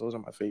 11s. Those are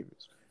my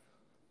favorites.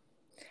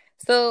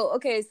 So,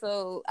 okay,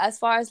 so as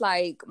far as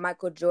like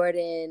Michael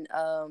Jordan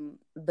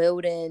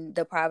building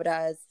the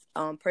privatized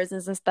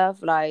prisons and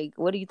stuff, like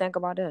what do you think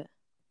about that?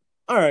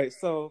 All right,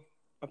 so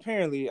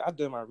apparently I've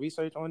done my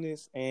research on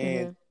this,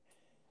 and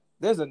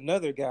there's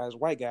another guy's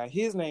white guy.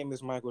 His name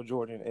is Michael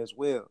Jordan as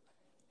well.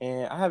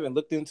 And I haven't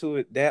looked into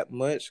it that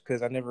much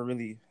because I never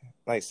really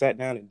like sat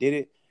down and did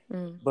it.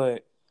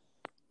 But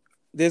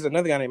there's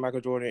another guy named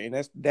Michael Jordan,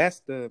 and that's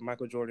the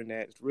Michael Jordan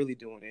that's really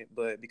doing it.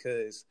 But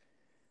because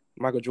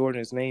Michael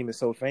Jordan's name is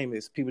so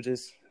famous, people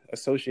just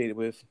associate it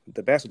with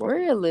the basketball.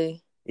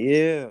 Really?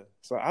 Yeah.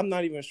 So I'm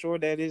not even sure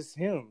that is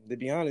him, to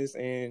be honest.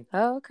 And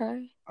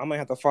okay, I might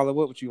have to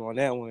follow up with you on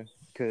that one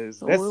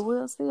because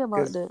we'll see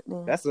about that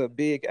then. That's a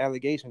big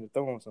allegation to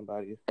throw on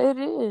somebody. It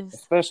is,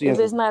 especially if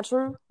it's not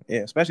true. Yeah,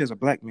 especially as a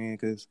black man,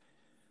 because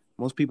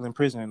most people in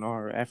prison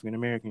are African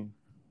American.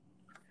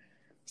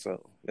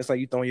 So it's like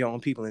you throwing your own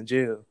people in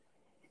jail.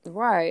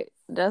 Right.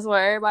 That's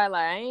why everybody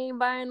like, I ain't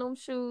buying them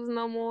shoes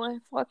no more.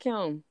 Fuck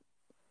him.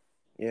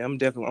 Yeah, I'm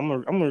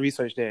gonna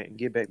research that and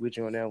get back with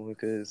you on that one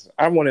because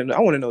I want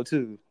to know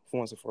too, for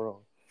once and for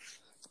all.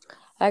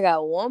 I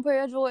got one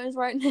pair of Jordans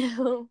right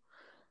now.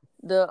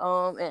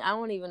 And I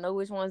don't even know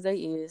which ones they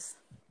is.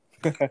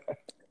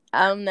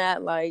 I'm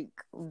not like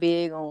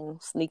big on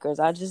sneakers.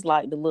 I just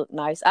like to look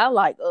nice. I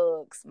like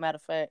Uggs, matter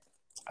of fact.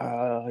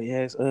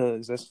 Yes,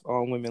 Uggs. That's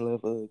all women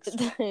love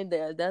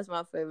Uggs. That's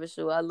my favorite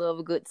shoe. I love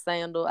a good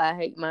sandal. I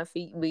hate my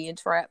feet being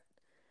trapped.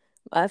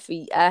 My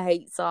feet. I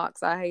hate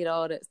socks. I hate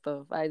all that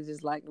stuff. I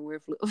just like to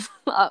wear flip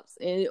flops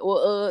or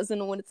Uggs in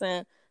the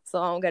wintertime,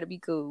 so I don't gotta be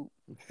cool.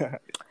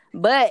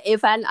 But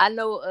if I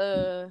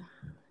know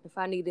if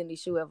I need any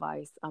shoe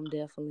advice, I'm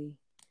definitely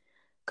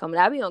coming.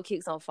 I be on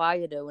Kicks on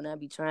Fire though when I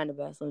be trying to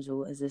buy some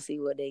Jordans to see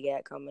what they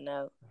got coming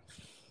out.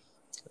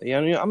 Yeah,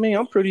 I mean,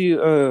 I'm pretty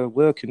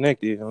well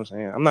connected. You know what I'm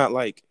saying? I'm not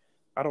like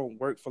I don't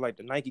work for like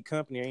the Nike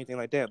company or anything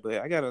like that,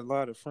 but I got a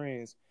lot of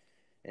friends,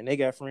 and they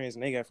got friends,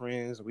 and they got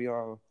friends. We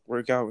all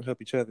work out and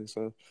help each other.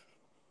 So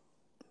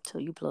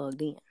you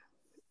plugged in.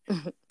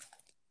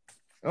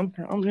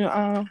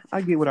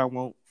 I get what I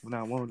want when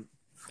I want it.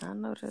 I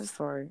know that's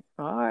right.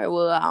 All right,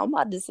 well, I'm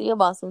about to see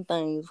about some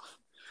things.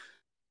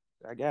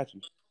 I got you.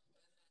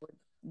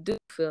 Do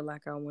feel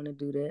like I want to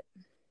do that.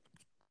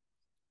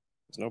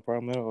 It's no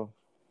problem at all.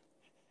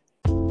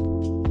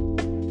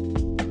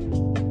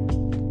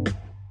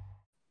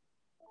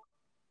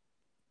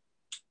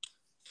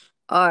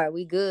 All right,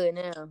 we good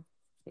now.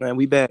 Man,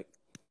 we back.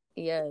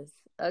 Yes.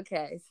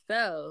 Okay.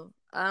 So,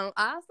 I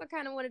also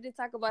kind of wanted to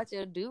talk about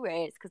your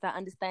do-rags because I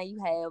understand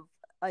you have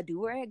a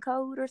do-rag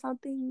code or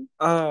something.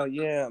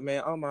 Yeah,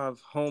 man. All my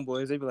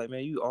homeboys, they be like,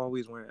 man, you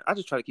always wearing. I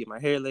just try to keep my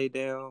hair laid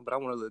down, but I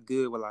want to look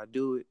good while I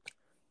do it.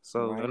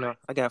 So, right.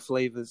 I got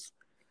flavors.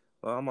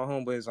 All my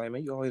homeboys like,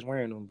 man, you always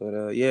wearing them.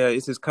 But yeah,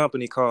 it's this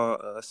company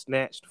called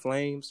Snatched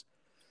Flames.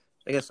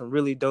 They got some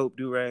really dope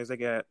do-rags. They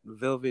got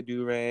velvet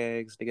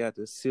do-rags. They got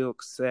the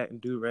silk satin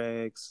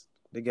do-rags.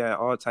 They got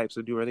all types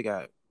of do-rags. They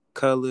got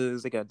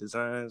colors. They got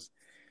designs.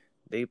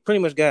 They pretty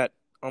much got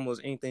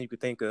almost anything you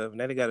could think of. And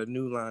now they got a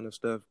new line of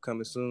stuff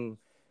coming soon.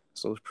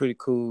 So it's pretty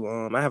cool.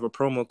 I have a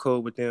promo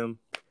code with them.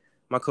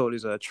 My code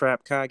is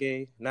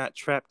trapkage, not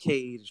trap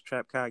cage,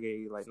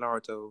 trapkage, like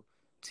Naruto.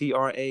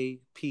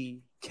 TRAPKAGE.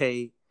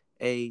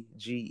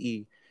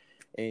 trapsolekage,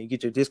 and you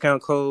get your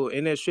discount code.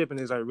 And their shipping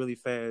is like really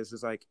fast.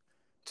 It's like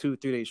 2-3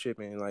 day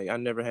shipping. Like I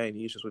never had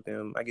any issues with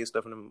them. I get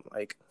stuff from them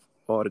like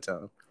all the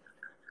time.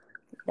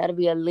 That'll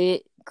be a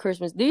lit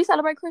Christmas. Do you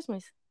celebrate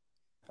Christmas?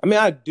 I mean,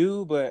 I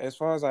do, but as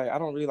far as like, I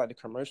don't really like the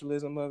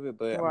commercialism of it.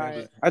 But right. I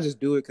mean, I just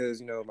do it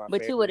because my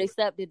But family. you would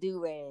accept the do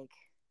rag.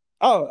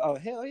 Oh,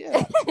 hell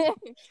yeah!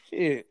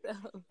 Shit.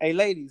 Hey,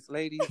 ladies,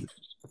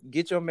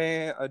 get your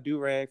man a do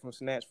rag from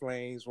Snatch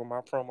Flames with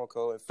my promo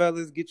code. And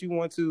fellas, get you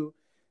one too.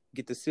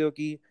 Get the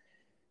silky.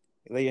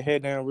 Lay your hair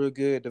down real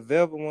good. The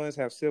velvet ones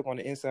have silk on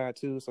the inside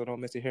too, so don't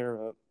mess your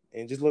hair up.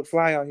 And just look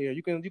fly out here.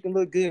 You can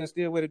look good and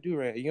still wear the do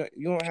rag. You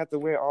don't have to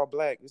wear all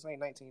black. This ain't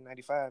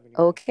 1995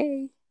 anymore.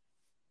 Okay.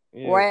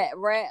 Yeah.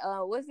 Rat.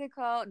 What's it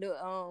called?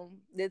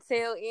 The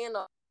tail end.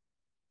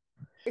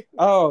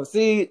 Oh,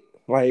 see,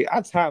 like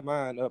I tie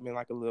mine up in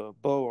like a little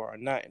bow or a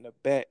knot in the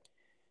back.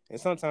 And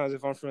sometimes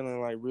if I'm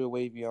feeling like real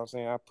wavy, you know what I'm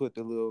saying, I put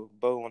the little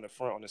bow on the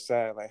front, on the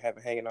side, like have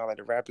it hanging out like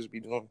the rappers be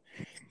doing.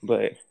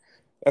 But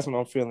that's when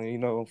I'm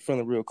feeling,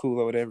 feeling real cool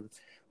or whatever.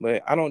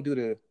 But I don't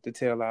do the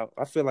tail out.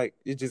 I feel like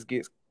it just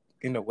gets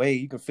in the way.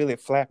 You can feel it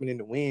flapping in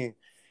the wind.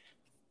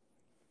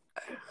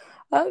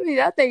 I mean,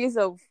 I think it's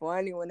so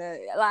funny when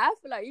I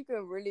feel like you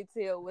can really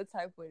tell what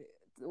type of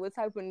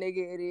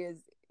nigga it is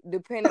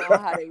depending on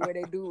how they wear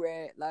they do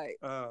rag. Like,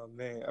 oh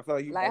man, I feel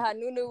like how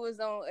Nunu was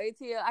on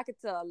ATL. I could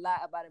tell a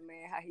lot about a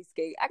man how he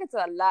skate. I could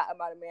tell a lot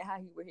about a man how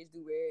he wear his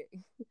do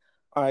rag.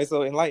 All right,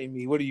 so enlighten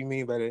me. What do you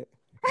mean by that?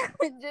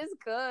 Just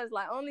cause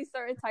like only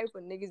certain type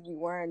of niggas be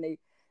wearing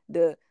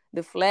the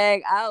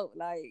flag out.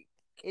 Like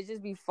it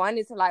just be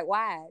funny to like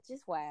why?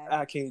 Just why?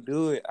 I can't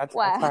do it. I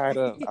tie it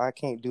up. I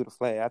can't do the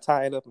flag. I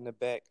tie it up in the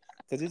back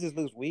because it just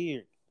looks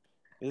weird.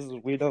 This is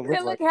weird. Don't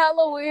look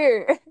hella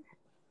weird.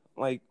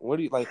 Like, what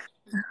do you like?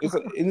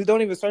 It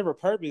don't even serve a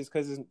purpose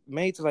because it's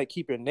made to like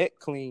keep your neck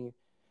clean.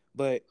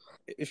 But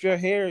if your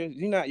hair is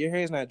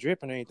not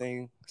dripping or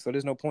anything, so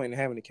there's no point in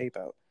having the cape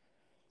out.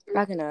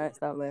 I cannot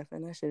stop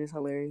laughing. That shit is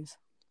hilarious.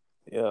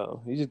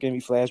 Yo, you just gave me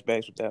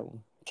flashbacks with that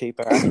one. Cape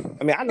out.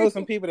 I mean, I know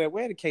some people that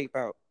wear the cape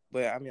out,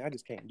 but I mean, I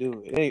just can't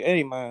do it. That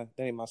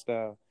ain't my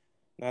style.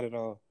 Not at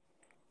all.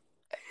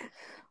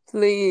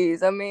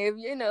 Please, I mean,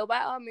 if by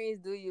all means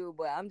do you,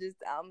 but I'm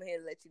here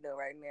to let you know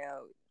right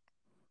now.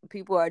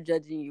 People are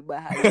judging you by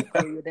how you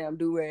pull your damn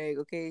do rag.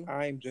 Okay,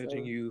 I'm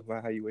judging you by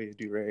how you wear your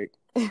do rag.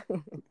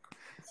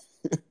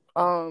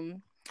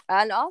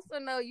 I also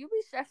know you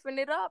be chefing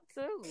it up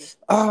too.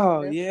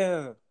 Oh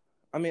yeah,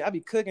 I mean, I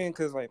be cooking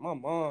because like my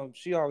mom,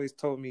 she always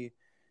told me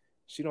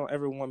she don't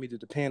ever want me to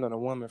depend on a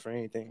woman for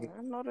anything.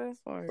 I know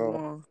that's right, so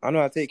Mom. I know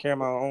how to take care of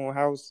my own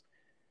house,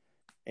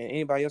 and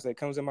anybody else that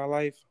comes in my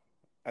life,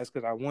 that's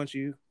because I want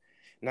you,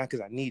 not because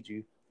I need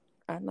you.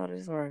 I know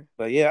that's right.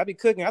 But yeah, I be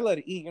cooking. I love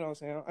to eat. You know what I'm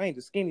saying? I ain't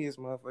the skinniest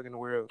motherfucker in the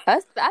world. I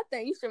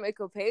think you should make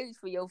a page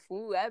for your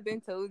food. I've been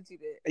told you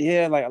that.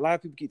 Yeah, like a lot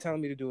of people keep telling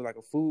me to do like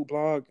a food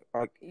blog.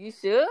 You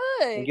should.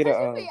 And get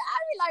I be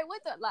like,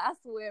 what the? Like, I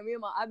swear,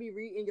 I be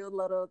reading your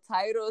little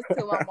titles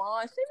to my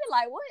mom. She be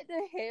like, what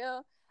the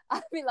hell?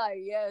 I be like,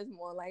 yes,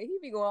 Mom. Like he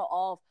be going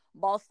off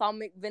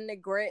balsamic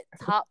vinaigrette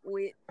topped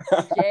with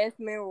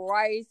jasmine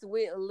rice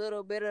with a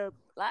little bit of.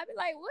 I be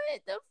like,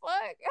 what the fuck?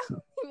 I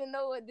don't even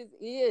know what this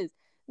is.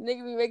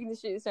 Nigga be making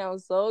this shit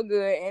sound so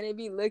good and it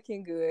be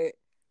looking good.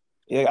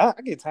 Yeah,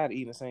 I get tired of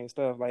eating the same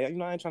stuff. Like, I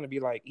ain't trying to be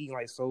like eating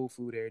like soul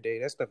food every day.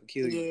 That stuff will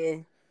kill you. Yeah.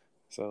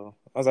 So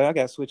I was like, I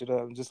gotta switch it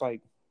up and just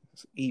like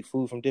eat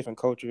food from different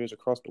cultures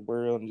across the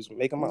world and just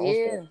make my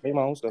own stuff. Make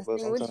my own stuff up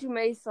sometimes. What you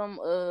made some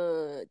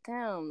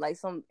like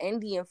some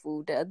Indian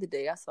food the other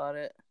day. I saw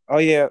that. Oh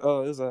yeah, it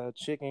was a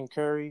chicken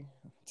curry,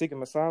 tikka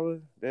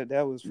masala.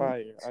 That was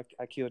fire.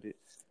 I killed it.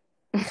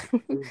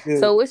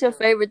 So what's your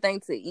favorite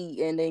thing to eat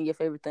and then your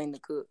favorite thing to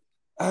cook?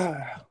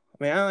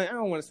 Man, I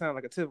don't want to sound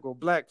like a typical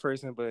black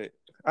person, but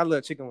I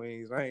love chicken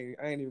wings. I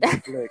ain't even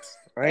gonna flex.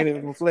 I ain't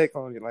even gonna flex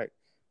on it. Like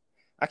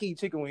I can eat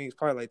chicken wings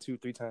probably like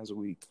 2-3 times a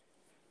week.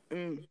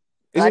 I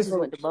just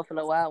went to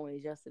Buffalo Wild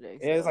Wings yesterday.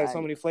 Yeah, it's like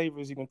so many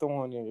flavors you can throw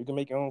on there. You can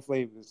make your own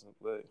flavors,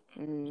 but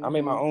I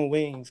make my own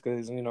wings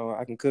because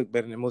I can cook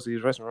better than most of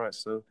these restaurants.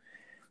 So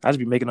I just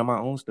be making up my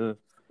own stuff.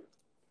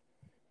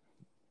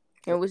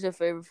 And what's your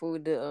favorite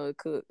food to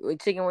cook?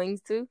 With chicken wings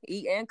too?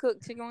 Eat and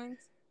cook chicken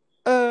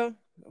wings?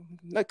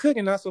 Like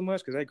cooking not so much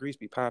because that grease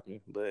be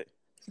popping, but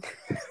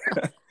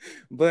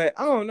but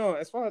I don't know.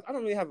 As far as I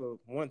don't really have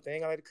one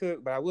thing I like to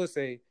cook, but I will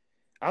say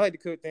I like to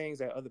cook things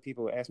that other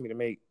people ask me to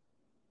make.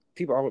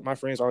 My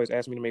friends always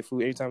ask me to make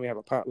food every time we have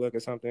a potluck or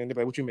something. They're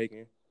like, "What you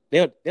making?"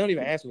 They don't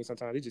even ask me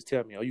sometimes. They just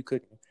tell me, "Oh, you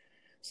cooking?"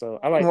 So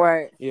I like,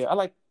 I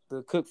like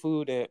to cook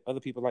food that other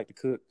people like to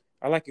cook.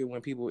 I like it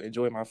when people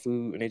enjoy my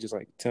food and they just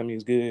like tell me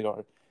it's good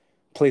or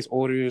place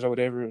orders or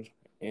whatever.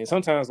 And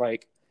sometimes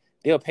like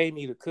they'll pay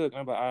me to cook.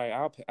 And I'm like,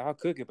 all right, I'll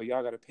cook it, but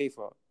y'all got to pay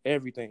for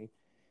everything.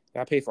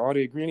 I pay for all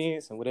the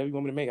ingredients and whatever you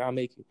want me to make, I'll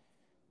make it.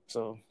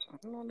 So,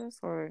 oh, that's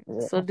right.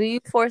 Yeah. So, do you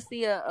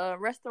foresee a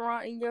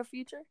restaurant in your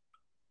future?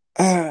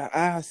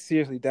 I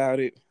seriously doubt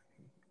it.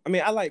 I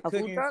mean, I like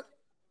cooking. Food truck?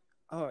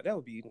 Oh, that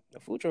would be a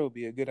food truck would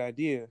be a good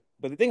idea.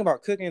 But the thing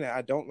about cooking that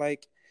I don't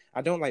like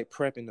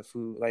prepping the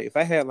food. Like if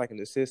I had like an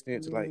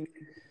assistant to like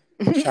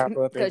chop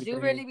up Cause you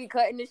really everything. be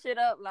cutting this shit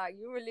up, like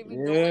you really be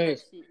doing that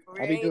Yes, shit. For I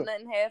real, be ain't doing.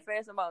 nothing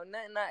half-ass about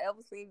nothing I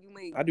ever seen you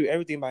make. I do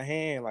everything by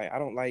hand. Like I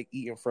don't like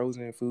eating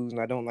frozen foods,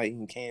 and I don't like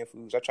eating canned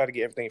foods. I try to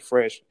get everything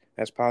fresh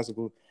as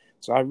possible.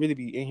 So I really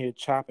be in here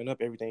chopping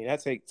up everything.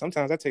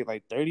 Sometimes that take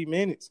like 30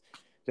 minutes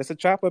just to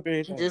chop up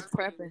everything. Just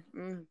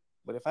prepping.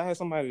 But if I had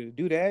somebody to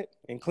do that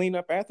and clean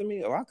up after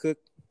me, I cook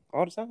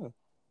all the time.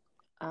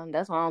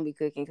 That's why I don't be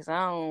cooking, cause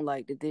I don't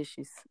like the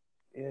dishes.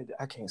 Yeah,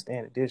 I can't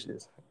stand the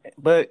dishes.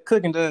 But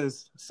cooking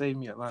does save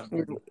me a lot of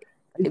money.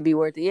 It'd be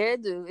worth it. Yeah,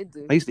 it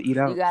do. I used to eat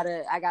out.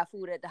 I got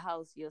food at the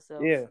house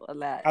yourself Yeah. a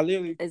lot.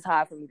 It's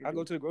hard for me to I do.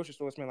 go to the grocery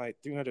store, spend like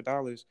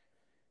 $300,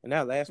 and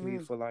that lasts me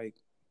for like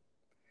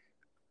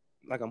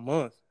a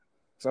month.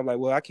 So I'm like,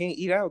 well, I can't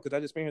eat out because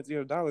I just spent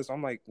 $300. So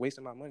I'm like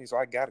wasting my money. So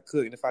I gotta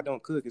cook, and if I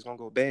don't cook, it's gonna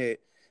go bad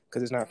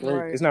because it's not frozen.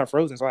 Right. It's not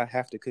frozen, so I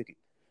have to cook it.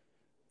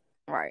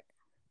 Right,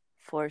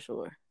 for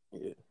sure.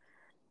 Yeah.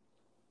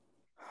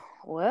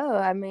 Well,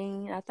 I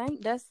mean, I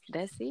think that's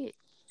it.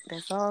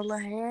 That's all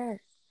I had.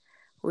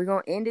 We're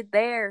gonna end it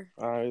there.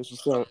 All right,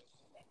 what's up?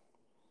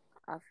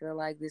 I feel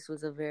like this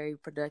was a very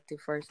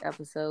productive first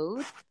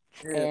episode.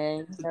 Yeah.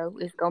 And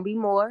it's gonna be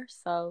more,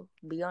 so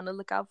be on the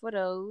lookout for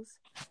those.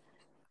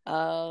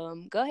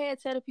 Go ahead,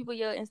 tell the people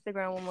your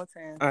Instagram one more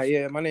time.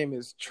 Yeah, my name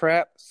is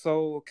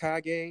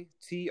trapsolekage.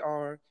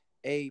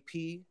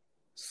 TRAP.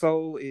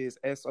 Soul is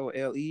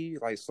SOLE,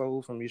 like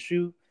soul from your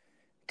shoe.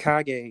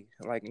 Kage,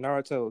 like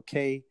Naruto.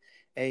 KAGE.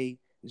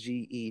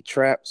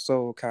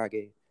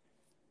 Trapsolekage.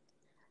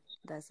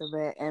 That's a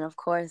bet. And of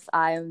course,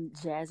 I am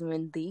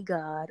Jasmine the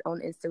God on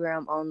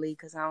Instagram only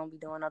because I don't be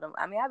doing other.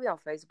 I mean, I be on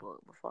Facebook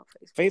before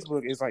Facebook.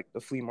 Facebook is like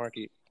the flea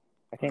market.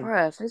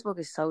 Bruh, Facebook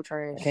is so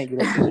trash. I can't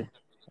get up to it.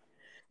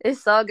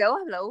 It's so good.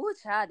 I'm like, oh,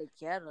 child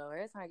together.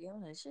 Every time I get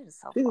on that shit, is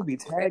so People be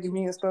tagging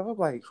me and stuff. I'm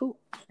like, who?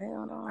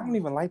 Hell no. I don't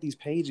even like these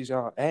pages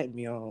y'all at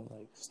me on.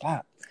 Like,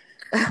 stop.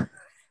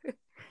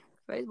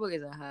 Facebook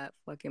is a hot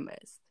fucking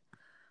mess.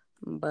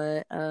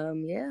 But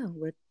yeah,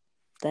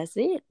 that's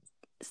it.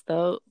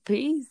 So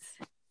peace.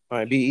 All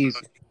right, be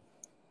easy.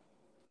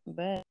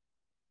 Bye.